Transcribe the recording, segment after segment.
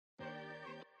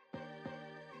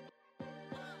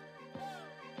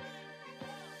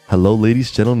Hello, ladies,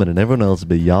 gentlemen, and everyone else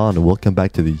beyond. Welcome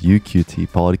back to the UQT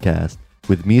Podcast.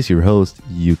 With me is your host,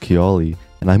 UQ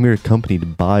and I'm here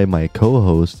accompanied by my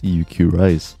co-host, UQ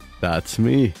Rice. That's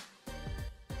me.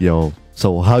 Yo,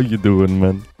 so how you doing,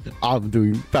 man? I'm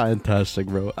doing fantastic,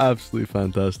 bro. Absolutely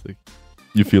fantastic.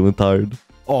 You feeling tired?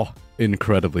 Oh,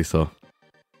 incredibly so.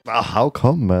 How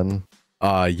come, man?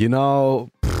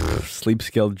 Sleep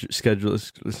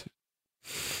schedules.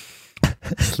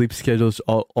 Sleep schedules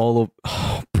all of.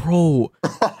 Oh, bro.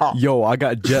 Yo, I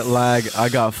got jet lag. I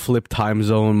got flip time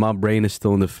zone. My brain is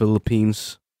still in the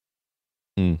Philippines.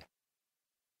 How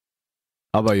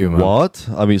about you, man? What?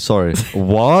 I mean, sorry.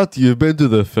 What? You've been to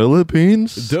the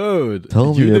Philippines? Dude.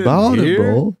 Tell me about it,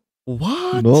 bro.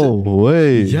 What? No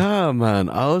way. Yeah, man.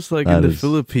 I was like in the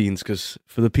Philippines because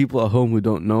for the people at home who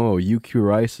don't know, UQ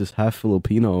Rice is half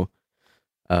Filipino.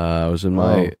 I was in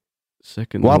my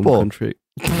second home country.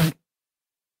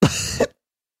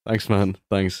 Thanks, man.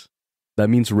 Thanks. That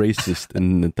means racist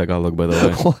in Tagalog, by the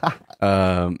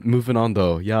way. Moving on,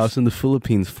 though. Yeah, I was in the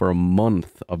Philippines for a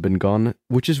month. I've been gone,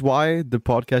 which is why the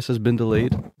podcast has been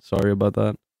delayed. Sorry about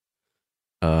that.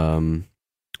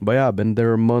 But yeah, I've been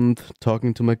there a month,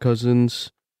 talking to my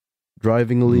cousins,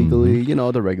 driving illegally,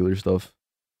 the regular stuff.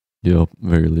 Yep,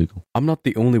 very legal. I'm not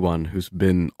the only one who's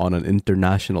been on an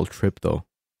international trip, though.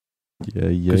 Yeah.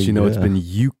 Because, it's been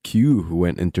UQ who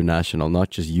went international, not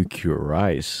just UQ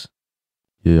Rice.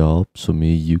 Yeah, so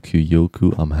me, UQ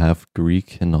Yoku, I'm half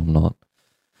Greek and I'm not.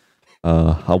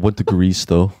 I went to Greece,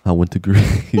 though. I went to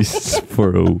Greece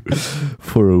for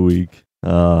a week.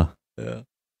 Yeah.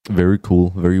 Very cool,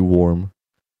 very warm.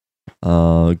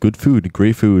 Good food,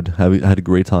 great food. Had a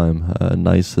great time.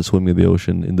 Nice swimming in the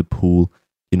ocean, in the pool.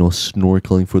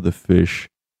 Snorkeling for the fish,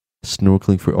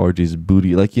 snorkeling for RJ's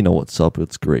booty. Like, what's up?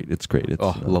 It's great. It's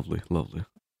lovely.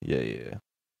 Yeah.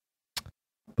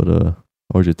 But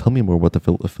RJ, tell me more about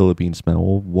the Philippines, man.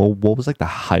 What was like the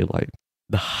highlight?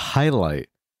 The highlight,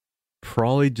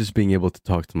 probably just being able to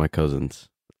talk to my cousins.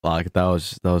 Like that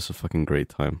was a fucking great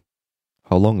time.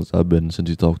 How long has that been since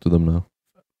you talked to them now?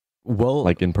 Well,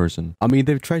 like in person. I mean,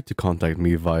 they've tried to contact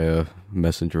me via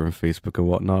Messenger and Facebook and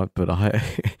whatnot, but I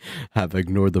have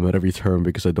ignored them at every turn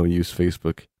because I don't use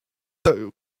Facebook.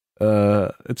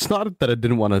 It's not that I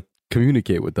didn't want to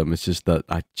communicate with them. It's just that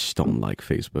I just don't like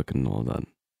Facebook and all that.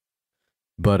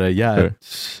 But Sure.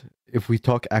 If we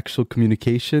talk actual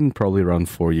communication, probably around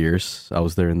 4 years. I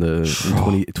was there in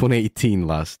 2018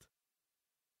 last.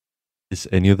 Is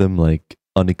any of them like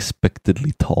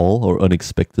unexpectedly tall or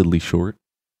unexpectedly short?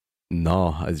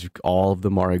 No, all of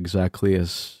them are exactly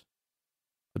as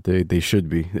they should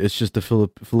be. It's just the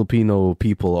Filipino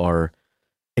people are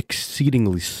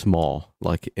exceedingly small,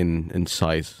 like in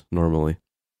size normally.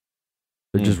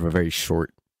 They're just very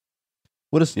short.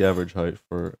 What is the average height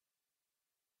for?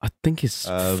 I think it's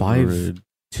 5'2"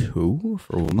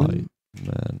 for a woman.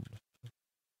 Man.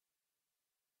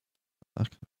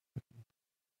 Okay.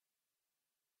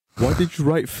 Why did you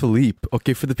write Philippe?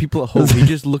 Okay, for the people at home,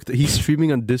 he's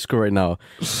streaming on Discord right now,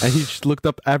 and he just looked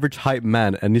up average height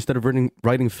man, and instead of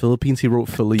writing Philippines, he wrote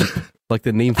Philippe, like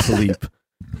the name Philippe.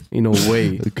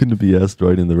 Way. I couldn't be asked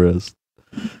right in the rest.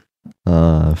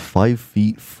 5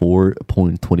 feet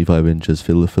 4.25 inches,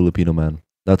 Filipino man.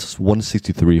 That's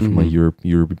 163 for my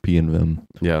European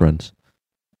friends.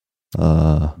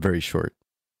 Very short.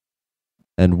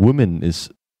 And women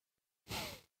is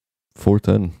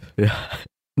 4'10". Yeah.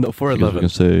 No, 4'11". I was gonna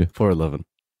say 4'11".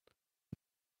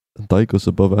 Daiko's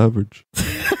above average.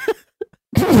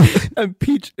 And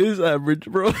Peach is average,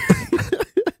 bro.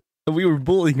 And we were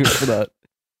bullying her for that.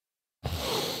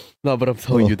 No, but I'm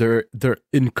telling you, they're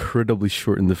incredibly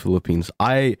short in the Philippines.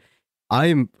 I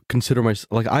consider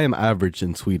myself like I am average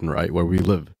in Sweden, right, where we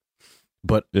live.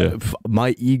 But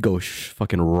my ego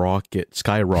fucking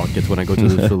skyrockets when I go to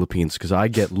the Philippines because I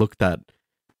get looked at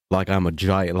like I'm a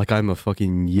giant, like I'm a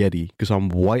fucking yeti because I'm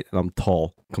white and I'm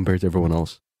tall compared to everyone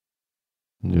else.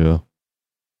 Yeah.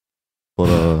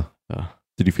 But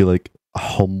did you feel like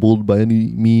humbled by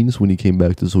any means when you came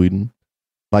back to Sweden?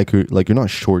 Like you're not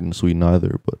short in Sweden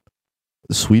either, but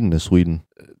Sweden is Sweden.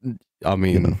 I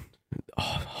mean,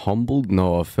 humbled?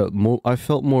 No, I felt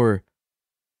more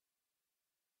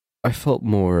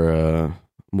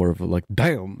of a like,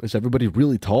 damn, is everybody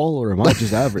really tall or am I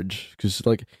just average? Because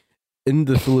like in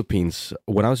the Philippines,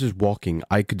 when I was just walking,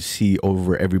 I could see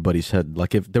over everybody's head.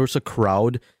 Like if there was a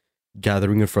crowd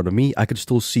gathering in front of me, I could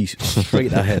still see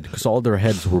straight ahead because all their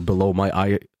heads were below my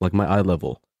eye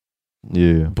level.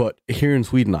 Yeah. But here in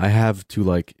Sweden, I have to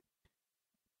like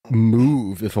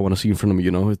move if I want to see in front of me,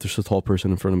 if there's a tall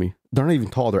person in front of me. They're not even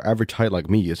tall, they're average height like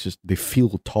me. It's just they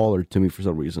feel taller to me for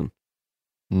some reason.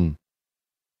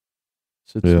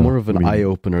 So it's more of an eye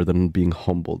opener than being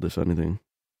humbled, if anything.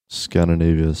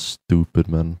 Scandinavia is stupid,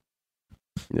 man.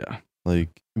 Yeah.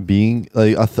 Like being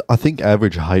like I think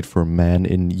average height for a man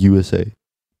in USA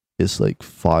is like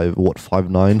 5'9",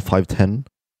 5'10".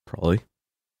 Probably.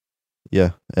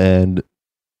 Yeah, and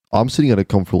I'm sitting at a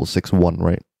comfortable 6'1",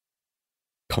 right?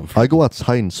 I go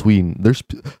outside in Sweden. There's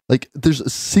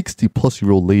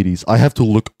 60-plus-year-old ladies I have to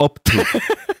look up to.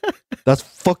 That's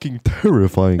fucking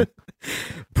terrifying.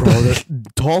 Bro,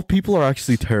 tall people are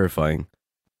actually terrifying.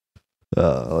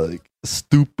 Like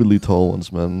stupidly tall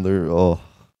ones, man. They're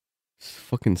it's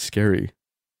fucking scary.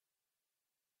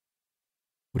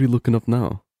 What are you looking up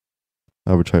now?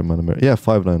 Average height man America. Yeah,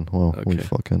 5'9". Wow, Okay. we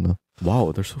fucking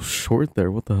Wow, they're so short there.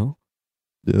 What the hell?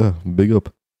 yeah, big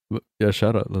up. Yeah,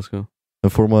 shout out. Let's go.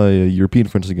 And for my European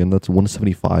friends again, that's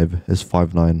 175 is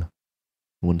 5'9".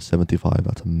 175,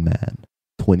 that's a man.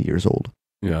 20 years old.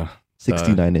 Yeah.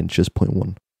 69 inches,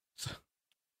 0.1.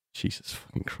 Jesus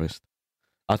fucking Christ.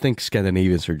 I think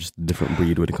Scandinavians are just a different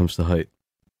breed when it comes to height.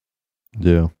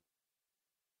 Yeah.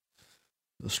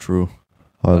 That's true.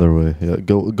 Either way, yeah.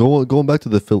 Going back to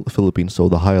the Philippines, so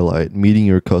the highlight, meeting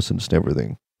your cousins and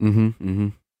everything.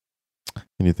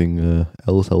 Anything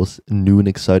else new and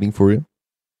exciting for you?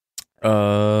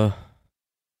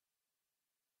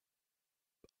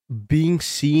 Being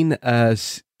seen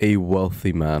as a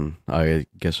wealthy man, I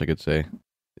guess I could say.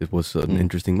 It was an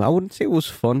interesting. I wouldn't say it was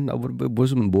fun. It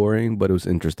wasn't boring, but it was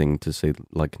interesting to say,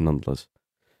 like, nonetheless.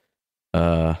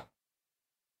 Yeah,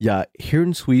 here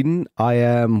in Sweden, I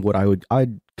am what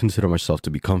I'd consider myself to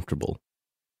be comfortable.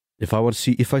 If I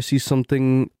see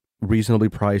something reasonably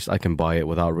priced, I can buy it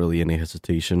without really any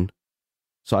hesitation.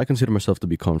 So I consider myself to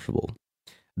be comfortable.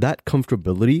 That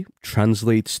comfortability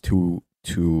translates to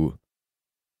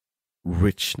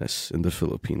richness in the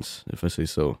Philippines, if I say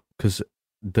so. Because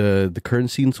the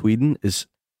currency in Sweden is,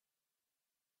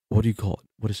 what do you call it?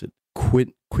 What is it?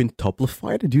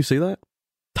 Quintuplified? Did you say that?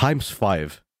 Times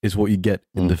 5 is what you get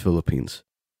in the Philippines.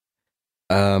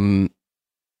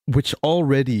 Which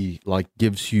already like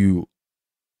gives you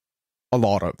a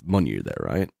lot of money there,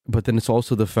 right? But then it's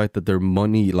also the fact that their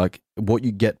money, like what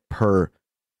you get per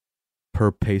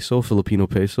peso, Filipino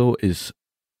peso, is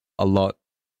a lot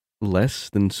less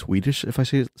than Swedish, if I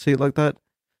say it like that.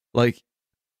 Like,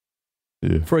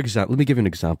 for example, let me give you an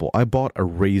example. I bought a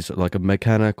razor, like a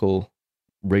mechanical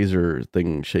razor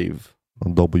thing shave. A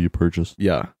W purchase.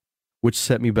 Yeah. Which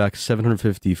set me back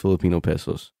 750 Filipino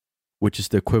pesos, which is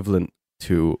the equivalent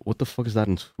to, what the fuck is that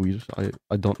in Swedish?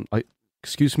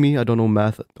 Excuse me, I don't know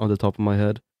math on the top of my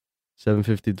head.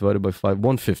 750 divided by 5,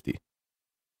 150.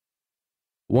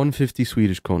 150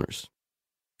 Swedish kroners.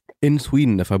 In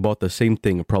Sweden, if I bought the same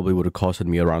thing, it probably would have costed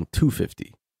me around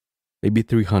 250. Maybe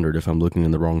 300 if I'm looking in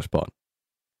the wrong spot.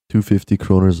 250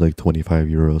 kroners, like 25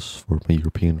 euros for my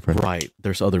European friend. Right,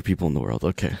 there's other people in the world,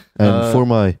 okay. And for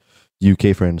my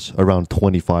UK friends, around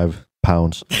 25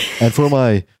 pounds. And for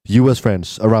my US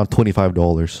friends, around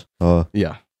 $25.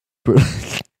 Yeah.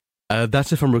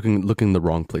 That's if I'm looking in the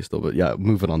wrong place, though. But yeah,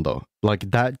 moving on, though. Like,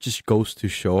 that just goes to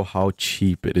show how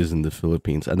cheap it is in the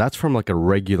Philippines. And that's from, like, a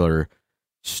regular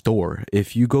store.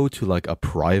 If you go to, like, a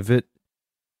privately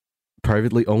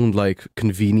owned, like,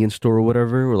 convenience store or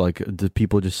whatever, or, like, the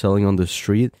people just selling on the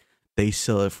street, they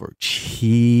sell it for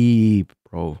cheap,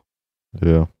 bro.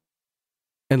 Yeah.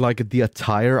 And, like, the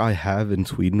attire I have in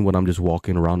Sweden when I'm just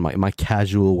walking around, my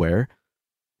casual wear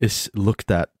is looked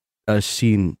at as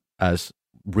seen as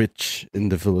rich in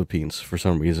the Philippines for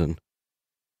some reason.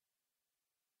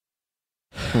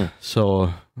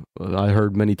 So I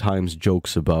heard many times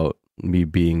jokes about me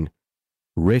being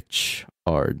rich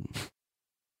or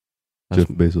Jeff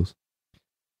Bezos.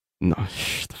 No.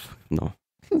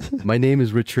 My name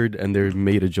is Richard, and they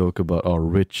made a joke about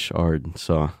rich art.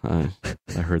 So I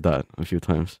heard that a few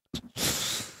times.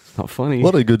 Not funny.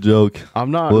 What a good joke. I'm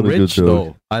not rich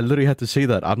though. I literally had to say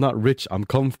that. I'm not rich. I'm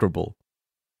comfortable.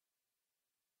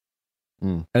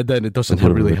 And then it doesn't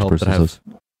really help that I have...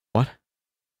 What?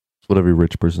 It's what every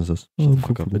rich person says.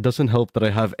 It doesn't help that I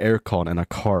have aircon and a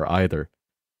car either.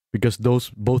 Because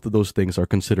both of those things are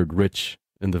considered rich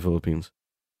in the Philippines.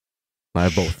 I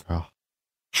have both.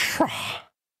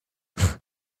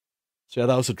 So yeah,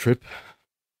 that was a trip.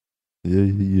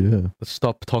 Yeah. Let's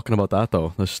stop talking about that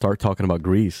though. Let's start talking about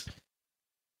Greece.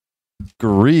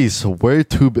 Greece, where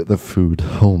to get the food?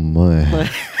 Oh my.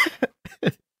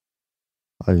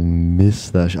 I miss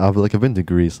that. I've been to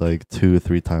Greece like 2 or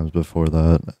 3 times before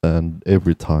that, and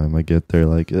every time I get there,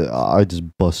 like I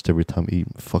just bust every time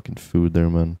eating fucking food there,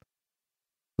 man.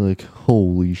 Like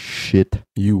holy shit.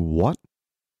 You what?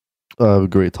 I have a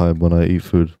great time when I eat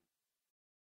food.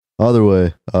 Either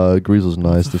way, Greece was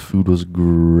nice. The food was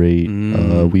great.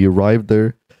 We arrived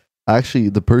there. Actually,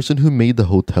 the person who made the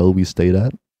hotel we stayed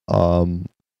at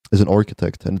is an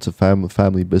architect, and it's a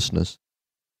family business.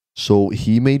 So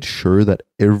he made sure that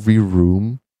every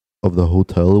room of the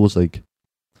hotel was like,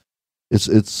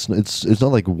 it's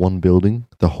not like one building.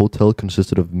 The hotel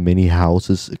consisted of many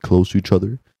houses close to each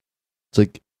other. It's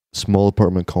like small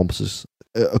apartment complexes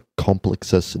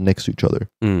next to each other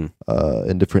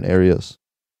in different areas,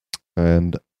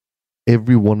 and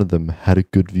every one of them had a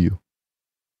good view,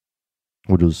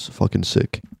 which was fucking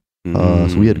sick.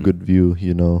 So we had a good view.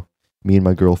 You know, me and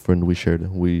my girlfriend, we shared a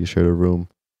room.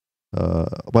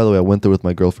 By the way, I went there with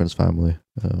my girlfriend's family.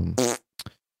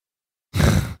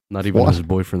 Not even his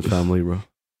boyfriend's family, bro.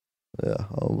 Yeah,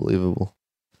 unbelievable.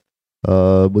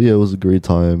 But yeah, it was a great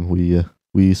time.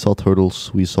 We saw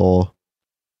turtles. We saw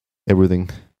everything.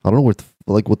 I don't know what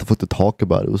the fuck to talk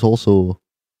about. It was also,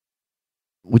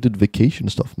 we did vacation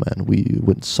stuff, man. We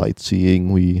went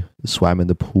sightseeing. We swam in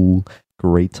the pool.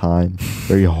 Great time.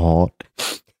 Very hot.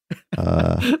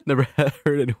 Never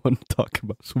heard anyone talk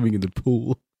about swimming in the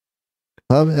pool.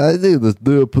 I mean, I think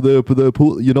the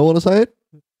pool. You know what I'm saying?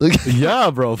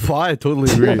 Yeah, bro. I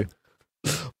totally agree.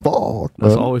 Fuck,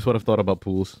 That's man. always what I've thought about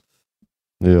pools.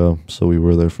 Yeah, so we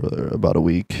were there for about a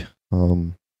week.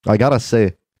 I gotta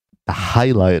say, the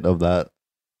highlight of that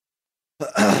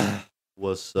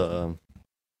was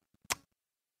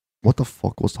what the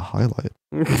fuck was the highlight?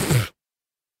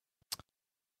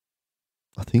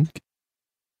 I think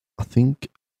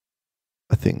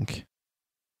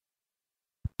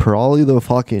probably the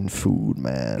fucking food,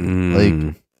 man.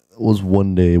 Like, it was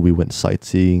one day we went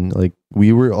sightseeing. Like,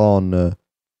 we were on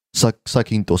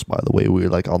Sakintos, by the way. We were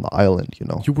like on the island, you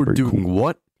know. You were Very doing cool.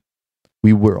 what?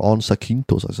 We were on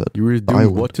Sakintos, I said. You were doing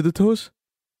island. what to the toes?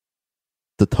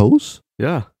 The toes?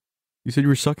 Yeah. You said you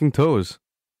were sucking toes.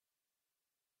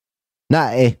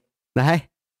 Nah. Yeah,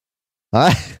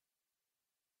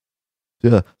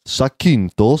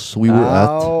 Sakintos. We were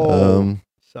at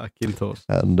Sucking toes.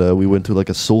 and we went to like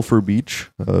a sulfur beach.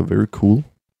 Very cool.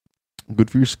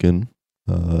 Good for your skin.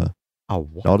 Not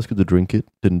as good to drink it.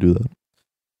 Didn't do that.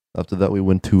 After that, we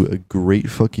went to a great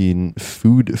fucking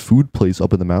food place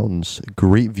up in the mountains.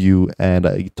 Great view, and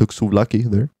I took souvlaki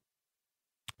there.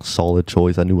 Solid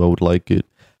choice. I knew I would like it.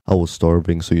 I was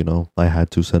starving, so you know I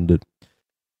had to send it.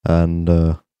 And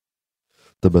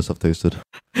the best I've tasted.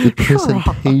 The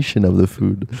presentation of the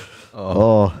food.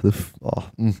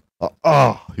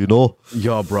 You know.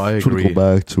 Yeah, bro, I Should agree. go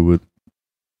back to it.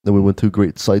 Then we went to a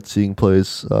great sightseeing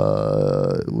place.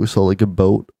 We saw like a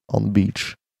boat on the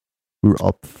beach. We were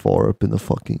far up in the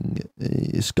fucking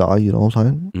sky, you know what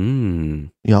I'm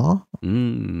saying? Yeah.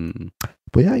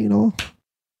 But yeah, you know,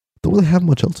 don't really have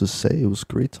much else to say. It was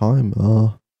a great time.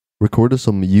 Recorded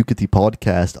some UQT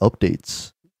podcast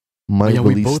updates. Might we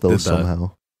release both did those that.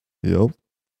 somehow. Yep.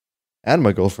 And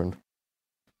my girlfriend.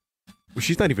 Well,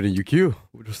 she's not even in UQ,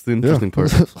 which was the interesting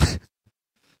part.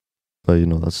 But you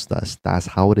know, that's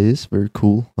how it is. Very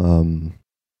cool.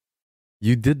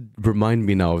 You did remind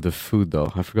me now of the food,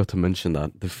 though. I forgot to mention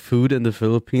that. The food in the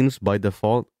Philippines, by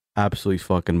default, absolutely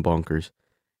fucking bonkers.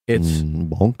 It's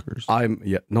bonkers.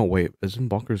 No, wait. Isn't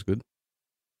bonkers good?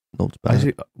 No, it's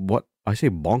bad. I say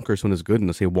bonkers when it's good, and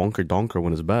I say wonker donker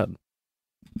when it's bad.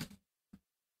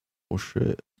 Oh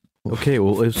shit. Okay,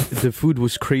 well, the food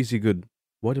was crazy good.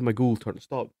 Why did my Google turn?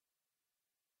 Stop.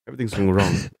 Everything's going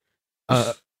wrong.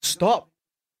 Stop.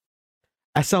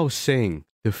 As I was saying,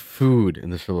 the food in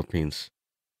the Philippines,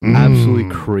 absolutely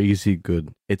crazy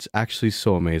good. It's actually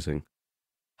so amazing.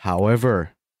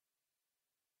 However,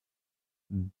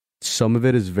 some of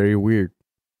it is very weird.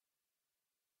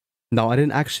 Now, I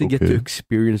didn't actually get to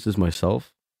experience this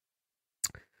myself,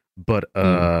 but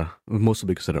mostly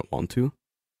because I don't want to.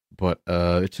 But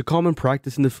it's a common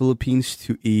practice in the Philippines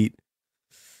to eat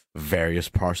various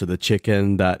parts of the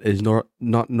chicken that is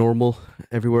not normal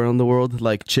everywhere in the world,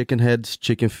 like chicken heads,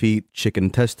 chicken feet, chicken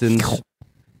intestines,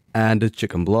 and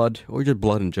chicken blood, or just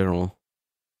blood in general.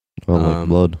 I like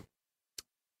blood.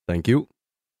 Thank you.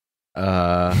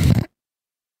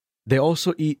 They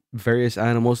also eat various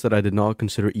animals that I did not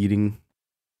consider eating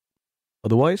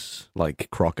otherwise, like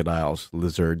crocodiles,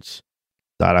 lizards.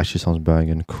 That actually sounds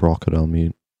banging. Crocodile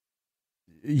meat.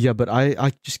 Yeah, but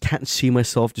I just can't see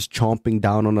myself just chomping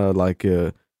down on a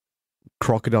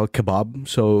crocodile kebab.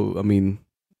 So, I mean,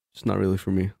 it's not really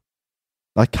for me.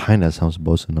 That kind of sounds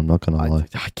buzzing. I'm not gonna lie.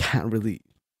 I can't really.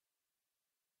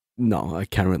 No, I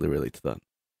can't really relate to that.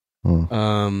 Oh.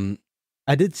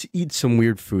 I did eat some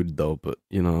weird food though, but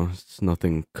you know, it's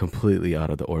nothing completely out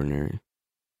of the ordinary.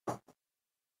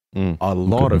 A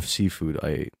lot of seafood I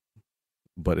ate.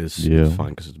 but it's Yeah. fine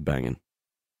because it's banging.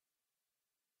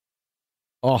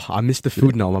 Oh, I miss the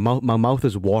food now. My mouth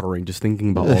is watering just thinking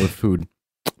about all the food.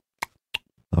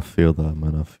 I feel that,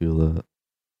 man. I feel that.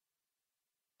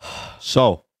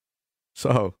 So,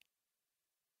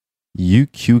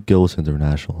 UQ goes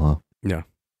international, huh? Yeah,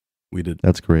 we did.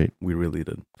 That's great. We really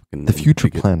did. Fucking The future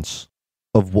big it. plans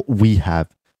of what we have,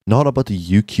 not about the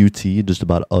UQT, just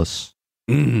about us.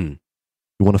 Mm.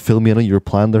 You want to fill me in on your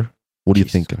plan there? What do you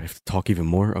Jesus, think? I have to talk even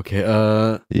more. Okay.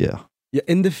 Yeah. Yeah.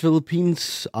 In the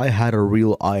Philippines, I had a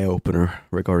real eye opener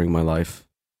regarding my life.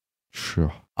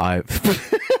 Sure. I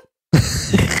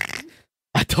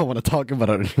don't want to talk about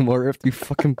it anymore. If you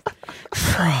fucking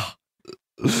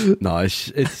no,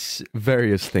 it's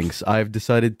various things. I've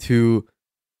decided to.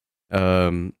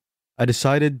 I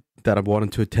decided that I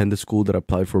wanted to attend the school that I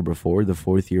applied for before, the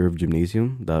 4th year of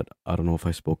gymnasium. That I don't know if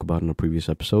I spoke about in a previous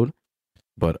episode,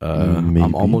 but I'm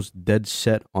Maybe. almost dead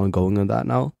set on going on that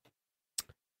now.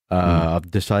 I've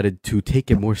decided to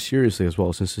take it more seriously as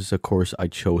well, since it's a course I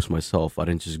chose myself. I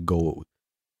didn't just go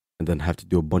and then have to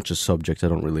do a bunch of subjects I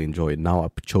don't really enjoy. Now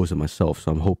I've chosen myself,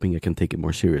 so I'm hoping I can take it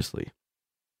more seriously.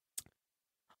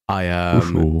 I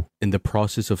am in the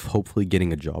process of hopefully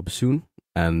getting a job soon,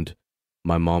 and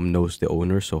my mom knows the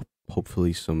owner, so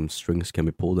hopefully some strings can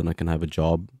be pulled and I can have a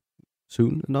job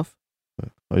soon enough.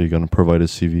 Are you going to provide a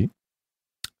CV?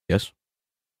 Yes.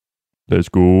 Let's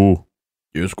go.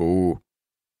 Yes, go.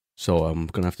 So I'm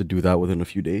going to have to do that within a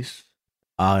few days.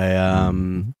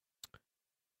 I'm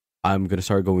going to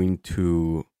start going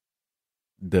to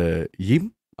the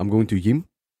gym. I'm going to gym.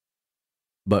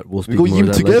 But we'll speak go more gym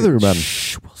of that together, later. man.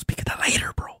 Shh, we'll speak of that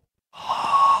later, bro.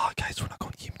 Guys, we're not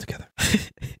going to gym together.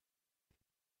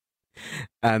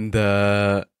 And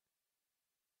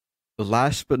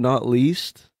last but not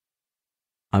least,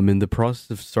 I'm in the process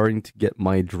of starting to get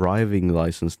my driving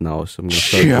license now. So I'm going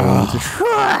to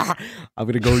start I'm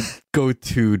going to go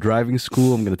to driving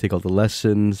school. I'm going to take all the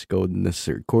lessons, go to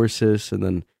necessary courses, and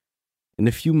then in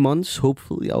a few months,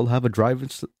 hopefully, I'll have a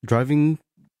driving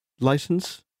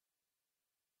license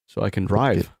so I can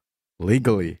drive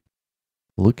legally.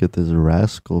 Look at this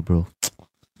rascal, bro.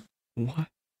 What?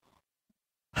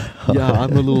 Yeah,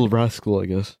 I'm a little rascal, I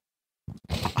guess.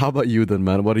 How about you then,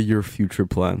 man? What are your future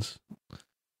plans?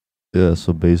 Yeah,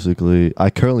 so basically, I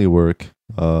currently work.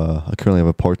 I currently have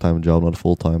a part-time job, not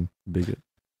full-time. Bigot.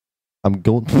 I'm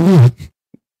going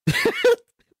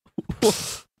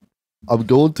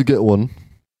to get one,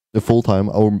 a full-time.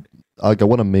 Or I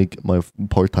want to make my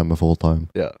part-time a full-time.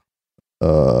 Yeah.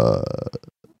 But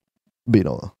you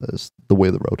know, that's the way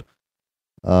of the road.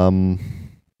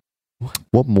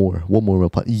 What more? What more will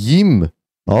plan? Gym.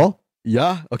 Oh?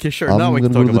 Yeah. Okay. Sure. I'm now we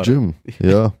can gonna talk go to the about gym.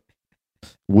 Yeah.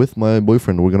 With my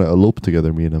boyfriend, we're gonna elope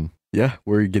together, me and him. Yeah,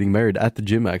 we're getting married at the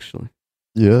gym, actually.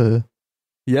 Yeah.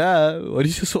 Yeah. What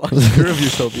did you just unsure of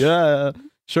yourself? Yeah.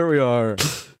 Sure we are.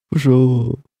 For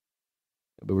sure.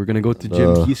 But we're gonna go to the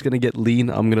gym. He's gonna get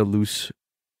lean. I'm gonna lose.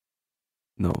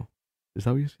 No, is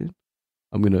that what you said?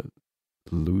 I'm gonna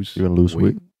lose. You're gonna lose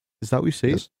weight. Is that what you say?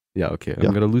 Yes. Yeah. Okay. Yeah.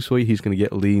 I'm gonna lose weight. He's gonna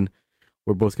get lean.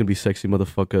 We're both gonna be sexy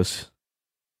motherfuckers.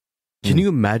 Can you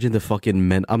imagine the fucking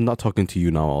men? I'm not talking to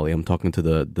you now, Ollie. I'm talking to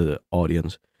the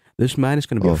audience. This man is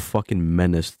gonna be a fucking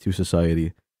menace to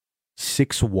society.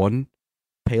 6'1",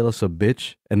 pale as a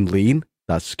bitch, and lean.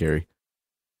 That's scary.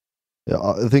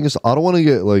 Yeah, the thing is, I don't want to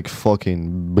get like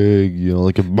fucking big, you know,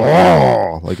 like a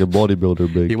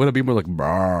bodybuilder big. You want to be more like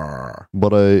brrr.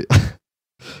 But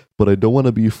I don't want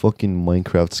to be fucking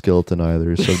Minecraft skeleton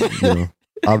either. So you know,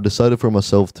 I've decided for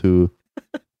myself to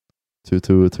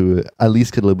at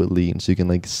least get a little bit lean, so you can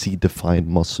like see defined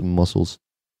muscles.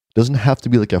 It doesn't have to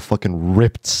be like a fucking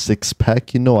ripped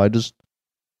 6-pack, you know. I just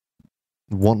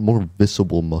want more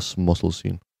visible muscles,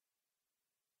 you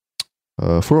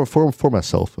know. For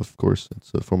myself, of course.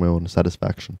 It's for my own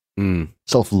satisfaction.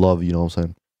 Self-love, you know what I'm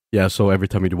saying? Yeah, so every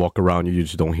time you walk around, you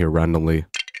just don't hear randomly.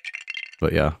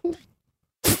 But yeah.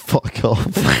 Fuck off.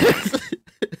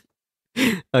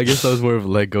 I guess that was more of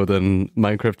Lego than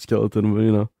Minecraft skeleton, but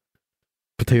you know.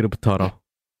 Potato.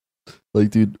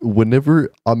 Like, dude,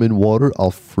 whenever I'm in water,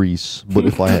 I'll freeze. But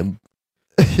if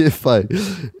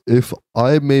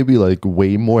I maybe like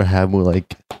way more, have more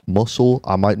like muscle,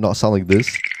 I might not sound like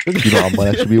this. You know, I might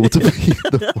actually be able to be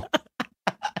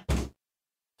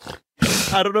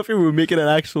I don't know if you were making an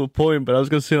actual point, but I was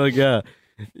gonna say like, yeah,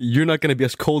 you're not gonna be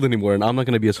as cold anymore, and I'm not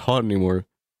gonna be as hot anymore.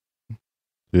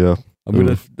 Yeah,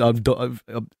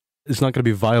 it's not gonna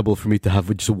be viable for me to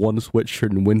have just one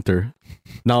sweatshirt in winter.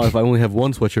 Now, if I only have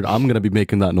one sweatshirt, I'm gonna be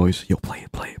making that noise. Yo, play it.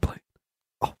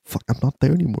 Oh fuck, I'm not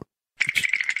there anymore.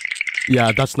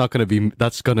 Yeah, that's gonna be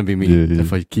me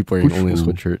if I keep wearing only a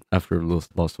sweatshirt after I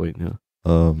lost weight. Yeah.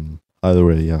 Either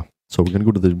way, yeah. So we're gonna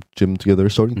go to the gym together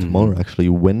starting tomorrow. Actually,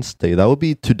 Wednesday. That would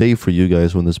be today for you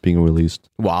guys when this is being released.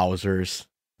 Wowzers.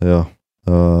 Yeah.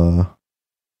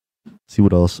 See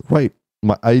what else? Right.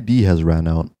 My ID has ran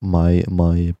out.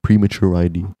 My premature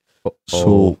ID.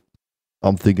 So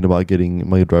I'm thinking about getting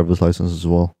my driver's license as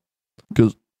well.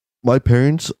 Because my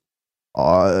parents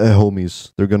are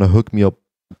homies. They're gonna hook me up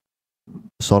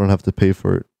so I don't have to pay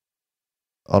for it.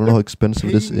 I don't know how expensive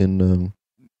it is in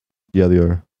yeah, they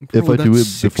are. Bro, if I do it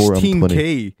before I'm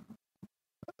 20.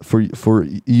 For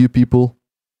EU people,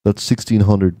 that's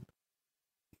 1,600.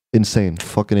 Insane.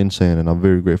 Fucking insane, and I'm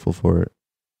very grateful for it.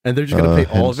 And they're just gonna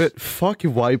pay all of it? Fuck you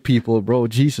white people, bro.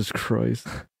 Jesus Christ.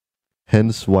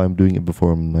 Hence why I'm doing it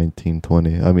before I'm 19,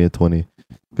 20. I mean at 20.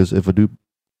 Because if I do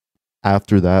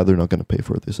after that, they're not gonna pay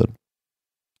for it, they said.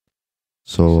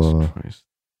 So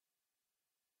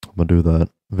I'm gonna do that.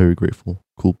 Very grateful.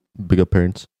 Cool. Big up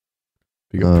parents.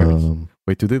 Big up parents.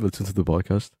 Wait, do they listen to the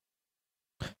podcast?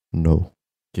 No.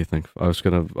 Okay, thanks. I was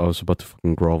about to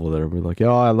fucking grovel there and be like,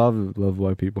 yeah, I love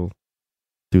white people.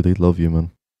 Dude, they love you,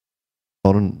 man.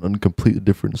 On a completely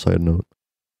different side note,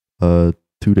 2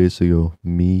 days ago,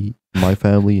 me, my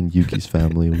family, and Yuki's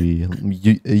family,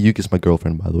 Yuki's my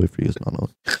girlfriend, by the way, for you guys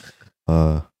not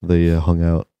know. They hung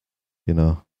out, you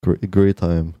know, great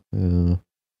time.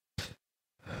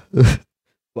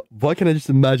 Why can't I just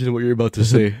imagine what you're about to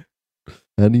say?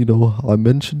 And you know, I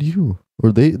mentioned you,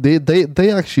 or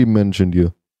they actually mentioned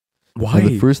you. Why? And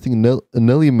the first thing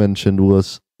Nelly mentioned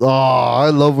was,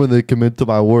 I love when they come into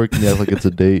my work and act like it's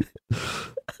a date.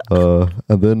 And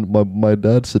then my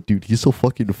dad said, dude, he's so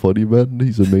fucking funny, man.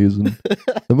 He's amazing.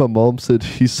 And my mom said,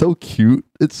 he's so cute.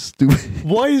 It's stupid.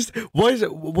 Why is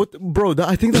it? What, bro?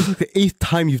 I think that's like the 8th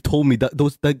time you've told me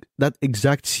that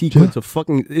exact sequence of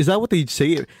fucking. Is that what they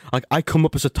say? Like, I come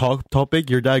up as a topic.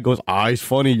 Your dad goes, he's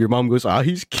funny. Your mom goes,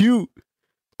 he's cute.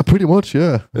 Pretty much,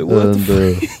 yeah.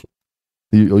 And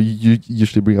you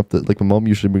usually bring up my mom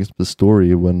usually brings up the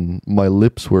story when my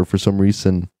lips were for some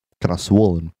reason kind of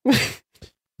swollen.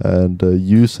 And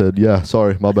you said, yeah,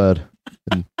 sorry, my bad.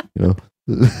 And, you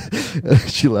know,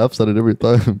 she laughs at it every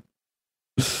time.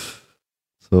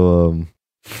 So,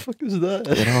 fuck is that?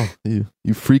 You know,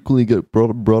 you frequently get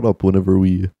brought up whenever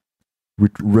we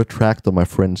retract on my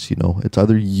friends, you know. It's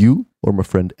either you or my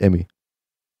friend Emmy.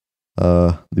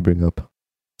 They bring up.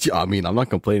 Yeah, I mean, I'm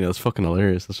not complaining. That's fucking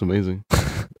hilarious. That's amazing.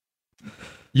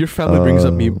 Your family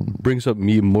brings up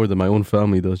me more than my own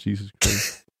family does. Jesus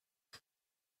Christ.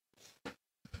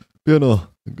 Yeah, no.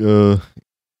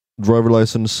 Driver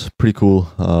license, pretty cool.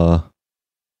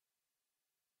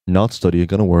 Not study,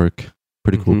 gonna work.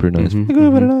 Pretty cool, pretty nice.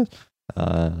 Pretty nice.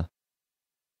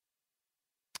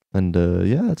 And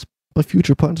yeah, it's my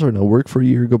future plans right now. Work for a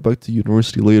year, go back to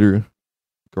university later,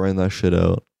 grind that shit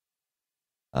out.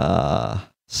 One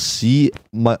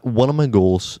of my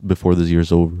goals before this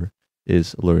year's over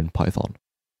is learn Python.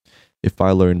 If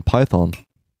I learn Python,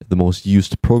 the most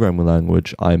used programming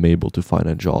language, I'm able to find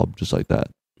a job just like that.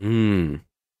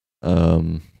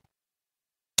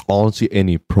 Honestly,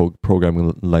 any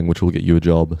programming language will get you a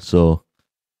job. So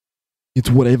it's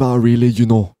whatever, really, you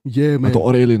know. Yeah, man. I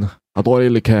don't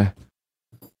really care.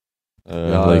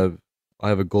 I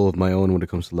have a goal of my own when it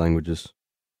comes to languages.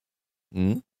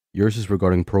 Yours is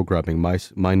regarding programming.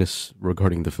 Mine is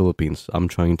regarding the Philippines. I'm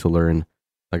trying to learn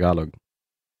Tagalog.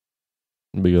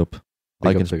 Big up.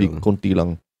 I can speak konti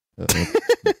lang.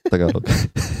 Tagalog.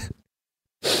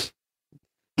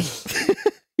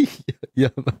 Yeah,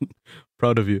 man.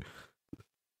 Proud of you.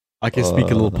 I can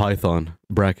speak a little Python.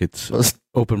 Brackets.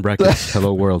 Open brackets.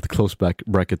 Hello world. Close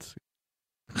brackets.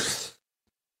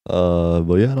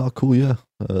 But yeah, no, cool, yeah.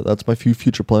 That's my few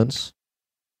future plans.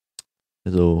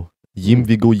 So,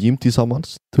 we go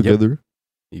tillsammans together.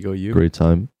 You go you. Great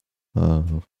time.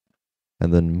 And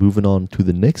then moving on to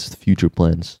the next future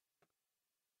plans.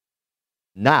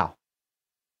 Now.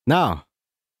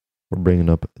 We're bringing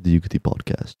up the UQT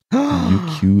Podcast.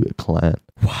 UQ Clan.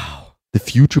 Wow. The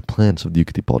future plans of the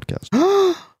UQT Podcast.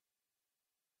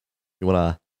 You want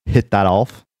to hit that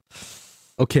off?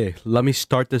 Okay, let me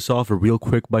start this off real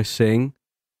quick by saying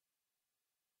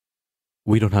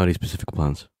we don't have any specific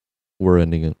plans. We're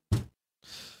ending it.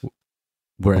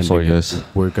 Sorry, guys.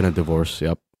 We're going to divorce.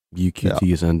 Yep.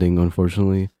 UQT is ending,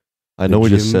 unfortunately. I know we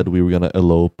just said we were going to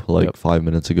elope 5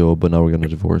 minutes ago, but now we're going to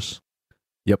divorce.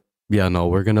 Yep. Yeah, no,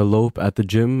 we're going to elope at the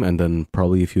gym, and then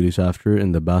probably a few days after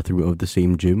in the bathroom of the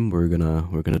same gym, we're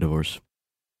gonna divorce.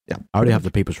 Yeah. I already have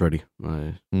the papers ready.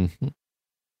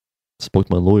 Spoke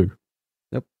to my lawyer.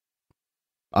 Yep.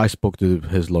 I spoke to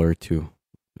his lawyer too.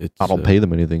 It's, I don't pay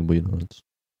them anything, but it's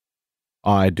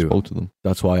I do. spoke to them.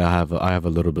 That's why I have a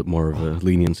little bit more of a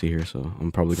leniency here. So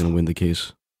I'm probably gonna win the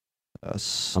case.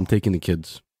 Yes. I'm taking the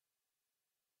kids.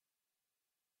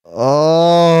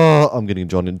 Oh, I'm getting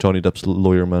Johnny Depp's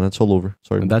lawyer, man. It's all over.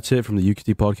 Sorry. And that's it from the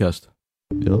UQT podcast.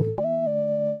 Yep.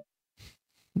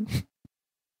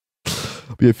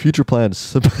 We have future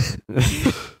plans.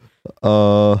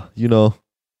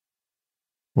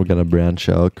 We're gonna branch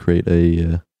out, create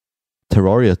a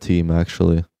Terraria team.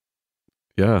 Actually,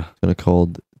 Yeah. it's gonna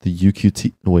called the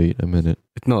UQT. Wait a minute.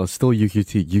 No, it's still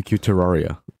UQT. UQ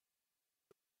Terraria.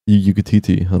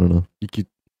 UQTT. I don't know.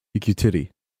 UQ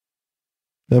Titty.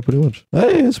 Yeah, pretty much.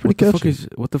 Hey, it's pretty catchy.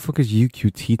 What the fuck is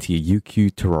UQTT?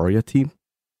 UQ Terraria team?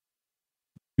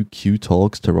 UQ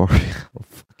talks Terraria. Oh,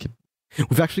 fucking.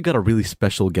 We've actually got a really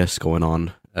special guest going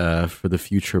on for a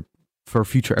future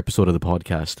episode of the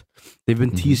podcast. They've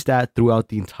been teased at throughout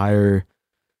the entire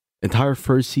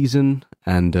first season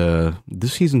and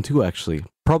this season too, actually.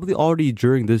 Probably already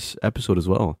during this episode as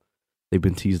well. They've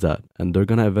been teased at, and they're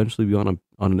gonna eventually be on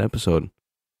an episode.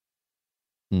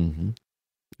 Mm-hmm.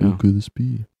 Yeah. Who could this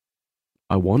be?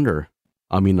 I wonder.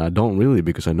 I mean, I don't really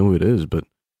because I know who it is, but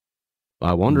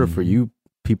I wonder for you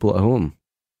people at home.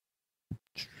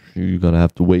 You're gonna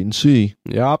have to wait and see.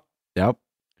 Yep. You're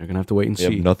gonna have to wait and We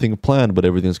see. have nothing planned, but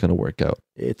everything's gonna work out.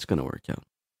 It's gonna work out.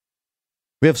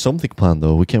 We have something planned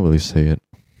though. We can't really say it.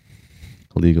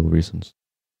 Legal reasons.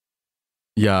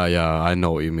 Yeah, I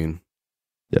know what you mean.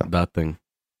 Yeah. That thing.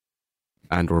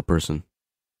 And or person.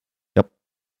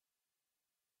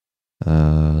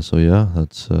 So yeah,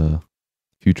 that's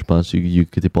future plans to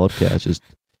UQT podcast. Just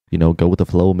go with the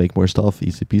flow, make more stuff,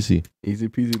 easy peasy. Easy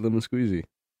peasy lemon squeezy.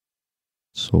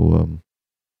 So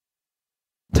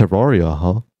Terraria,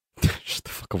 huh? Shut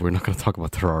the fuck up. We're not gonna talk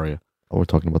about Terraria. Oh, we're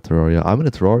talking about Terraria. I'm in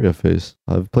a Terraria phase.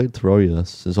 I've played Terraria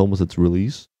since almost its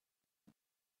release,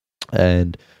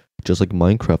 and just like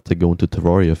Minecraft, I go into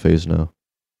Terraria phase now.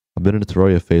 I've been in the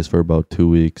Terraria phase for about 2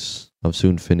 weeks. I've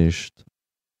soon finished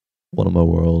one of my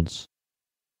worlds.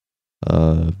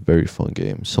 Very fun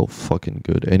game. So fucking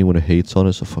good. Anyone who hates on it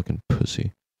is a fucking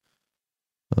pussy.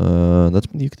 That's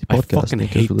been the UQT podcast. I fucking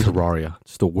hate Terraria.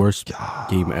 It's the worst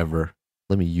game ever.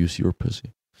 Let me use your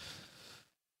pussy.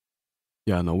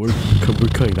 Yeah, no, we're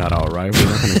cutting that out, right? We're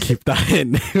not gonna keep that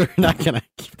in. We're not gonna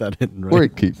keep that in, right? We're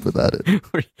keeping that in.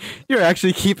 You're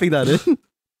actually keeping that in?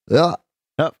 Yeah.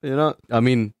 Yep. I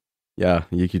mean, yeah,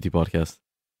 UQT podcast.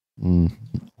 On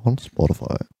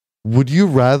Spotify. Would you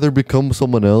rather become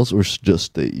someone else or just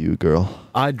stay you, girl?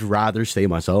 I'd rather stay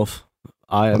myself.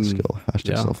 Let's go.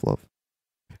 Hashtag self-love.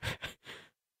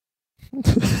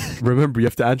 Remember, you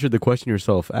have to answer the question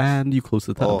yourself, and you close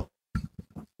the tab. Oh.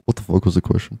 What the fuck was the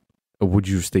question? Would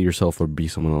you stay yourself or be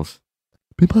someone else?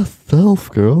 Be myself,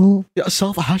 girl. Yeah,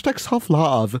 hashtag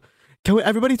self-love. Can we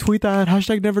everybody tweet that?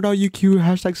 Hashtag never not UQ.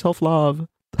 Hashtag self-love.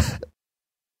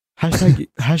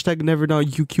 hashtag never not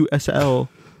UQSL.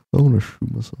 I want to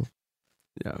shoot myself.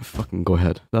 Yeah, fucking go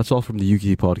ahead. That's all from the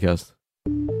UQT podcast.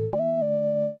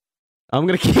 I'm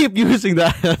gonna keep using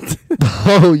that.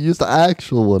 Oh, use the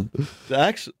actual one.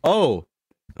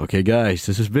 Okay, guys,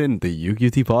 this has been the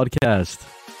UQT podcast.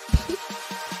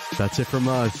 That's it from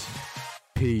us.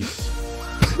 Peace.